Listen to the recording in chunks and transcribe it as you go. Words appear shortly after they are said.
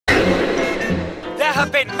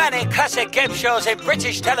have been many classic game shows in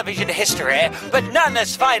British television history, but none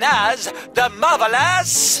as fine as the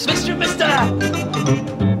marvellous... Mister!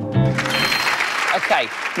 OK,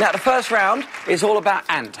 now the first round is all about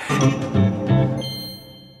Ant.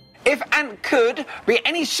 If Ant could be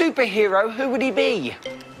any superhero, who would he be?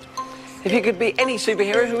 If he could be any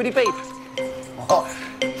superhero, who would he be? What?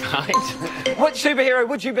 Right. What superhero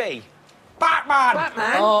would you be? Batman!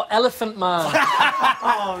 Batman? Oh, Elephant Man.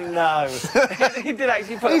 Oh, no. He did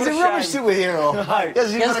actually put He's what a shame. rubbish superhero. No.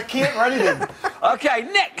 Yes, he's got a cape or anything. OK,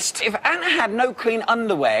 next. If Ant had no clean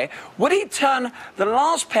underwear, would he turn the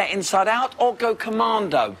last pair inside out or go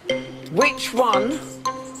commando? Which one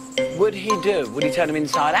would he do? Would he turn them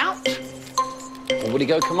inside out? Or would he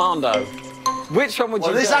go commando? Which one would you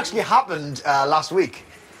do? Well, this actually happened last week.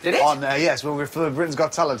 Did it? On, yes, when we were filming Britain's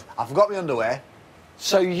Got Talent. I forgot my underwear.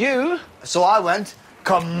 So you... So I went,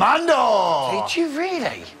 commando! Did you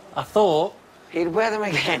really? I thought He'd wear them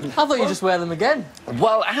again. I thought you just wear them again.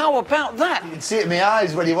 Well, how about that? You can see it in my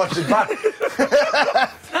eyes when you watch it back.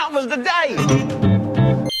 That was the day.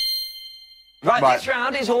 Right, this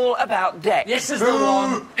round is all about Dec. This is the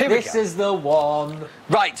one. This is the one.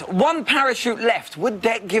 Right, one parachute left. Would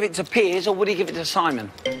Dec give it to Piers or would he give it to Simon?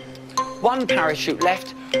 One parachute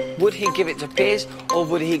left. Would he give it to Piers or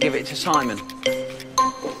would he give it to Simon?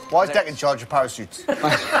 Why is Dec in charge of parachutes?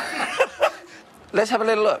 Let's have a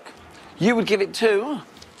little look. You would give it to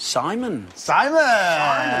Simon. Simon!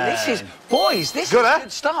 This is... Boys, this Good, is eh?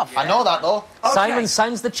 good stuff. I know that, though. Okay. Simon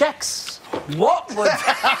signs the checks. What would...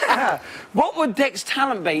 what would Dec's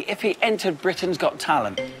talent be if he entered Britain's Got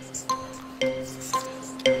Talent?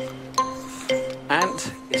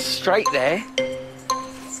 Ant is straight there.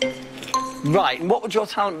 Right, and what would your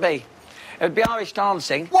talent be? It would be Irish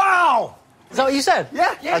dancing. Wow! Is that what you said?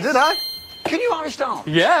 Yeah, Yes. I did, I. Can you Irish dance?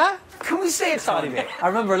 Yeah. Can we see a tiny bit? I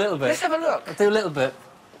remember a little bit. Let's have a look. I'll do a little bit.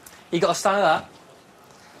 You got to stand like that.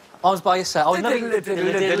 Arms by yourself. Oh, never...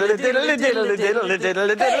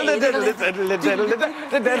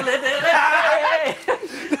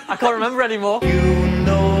 I can't remember anymore.